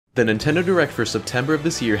The Nintendo Direct for September of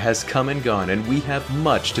this year has come and gone, and we have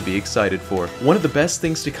much to be excited for. One of the best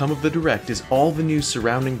things to come of the Direct is all the news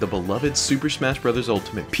surrounding the beloved Super Smash Bros.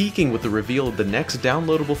 Ultimate, peaking with the reveal of the next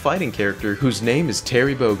downloadable fighting character whose name is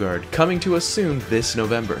Terry Bogard, coming to us soon this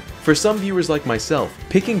November. For some viewers like myself,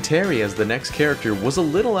 picking Terry as the next character was a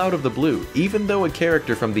little out of the blue, even though a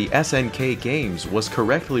character from the SNK games was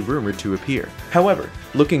correctly rumored to appear. However,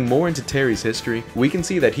 looking more into Terry's history, we can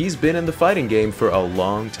see that he's been in the fighting game for a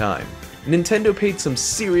long time. Nintendo paid some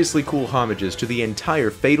seriously cool homages to the entire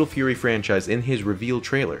Fatal Fury franchise in his reveal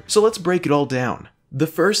trailer, so let's break it all down. The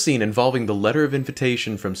first scene involving the letter of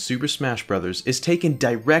invitation from Super Smash Bros. Is taken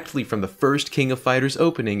directly from the first King of Fighters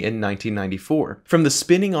opening in 1994. From the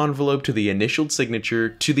spinning envelope to the initialed signature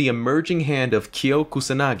to the emerging hand of Kyo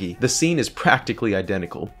Kusanagi, the scene is practically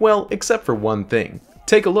identical. Well, except for one thing.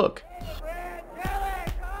 Take a look.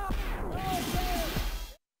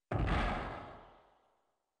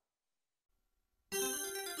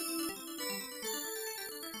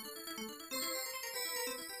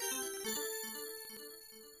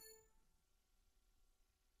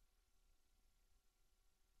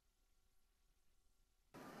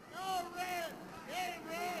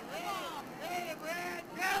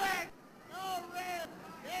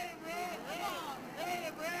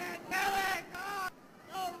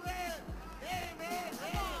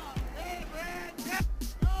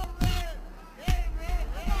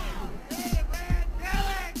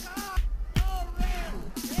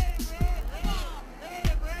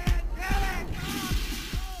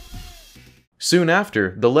 Soon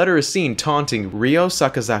after, the letter is seen taunting Ryo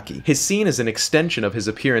Sakazaki. His scene is an extension of his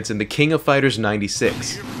appearance in the King of Fighters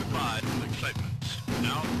 96.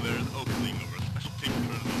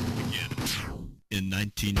 In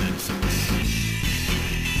 1997.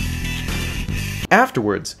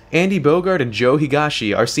 Afterwards, Andy Bogard and Joe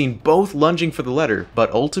Higashi are seen both lunging for the letter,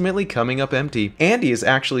 but ultimately coming up empty. Andy is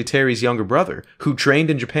actually Terry's younger brother, who trained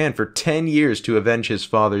in Japan for 10 years to avenge his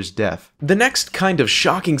father's death. The next kind of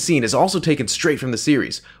shocking scene is also taken straight from the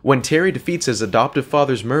series, when Terry defeats his adoptive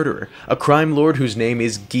father's murderer, a crime lord whose name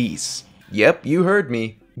is Geese. Yep, you heard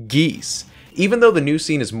me, Geese. Even though the new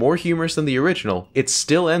scene is more humorous than the original, it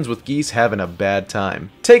still ends with Geese having a bad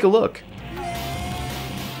time. Take a look.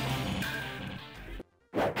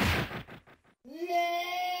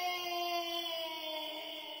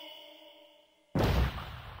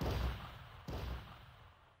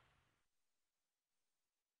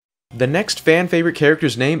 The next fan-favorite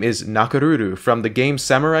character's name is Nakaruru from the game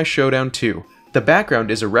Samurai Showdown 2. The background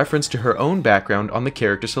is a reference to her own background on the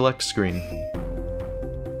character select screen.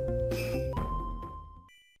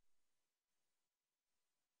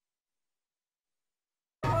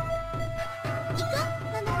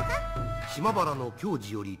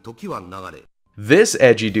 This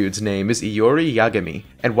edgy dude's name is Iori Yagami,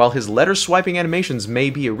 and while his letter swiping animations may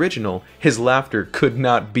be original, his laughter could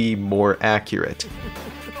not be more accurate.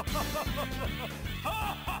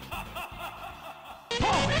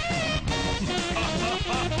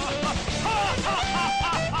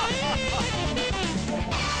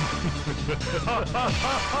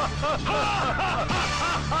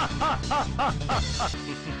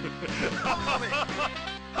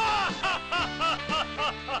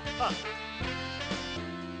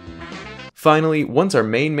 Finally, once our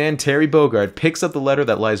main man Terry Bogard picks up the letter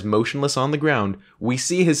that lies motionless on the ground, we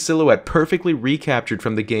see his silhouette perfectly recaptured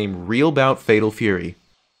from the game Real Bout Fatal Fury.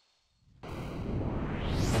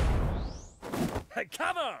 Hey,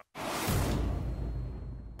 cover!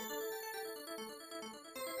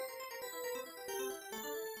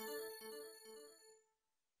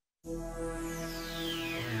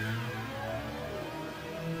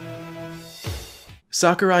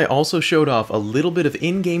 Sakurai also showed off a little bit of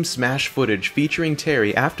in-game Smash footage featuring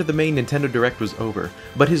Terry after the main Nintendo Direct was over,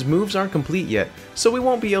 but his moves aren't complete yet, so we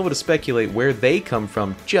won't be able to speculate where they come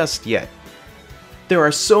from just yet. There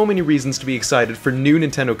are so many reasons to be excited for new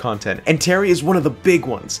Nintendo content, and Terry is one of the big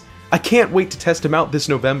ones. I can't wait to test him out this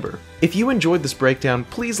November. If you enjoyed this breakdown,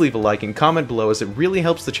 please leave a like and comment below as it really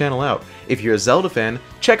helps the channel out. If you're a Zelda fan,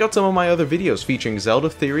 check out some of my other videos featuring Zelda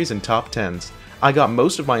theories and top 10s. I got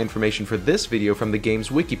most of my information for this video from the game's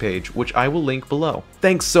wiki page, which I will link below.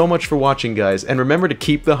 Thanks so much for watching, guys, and remember to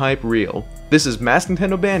keep the hype real. This is Masked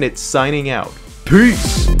Nintendo Bandit signing out.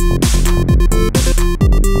 Peace!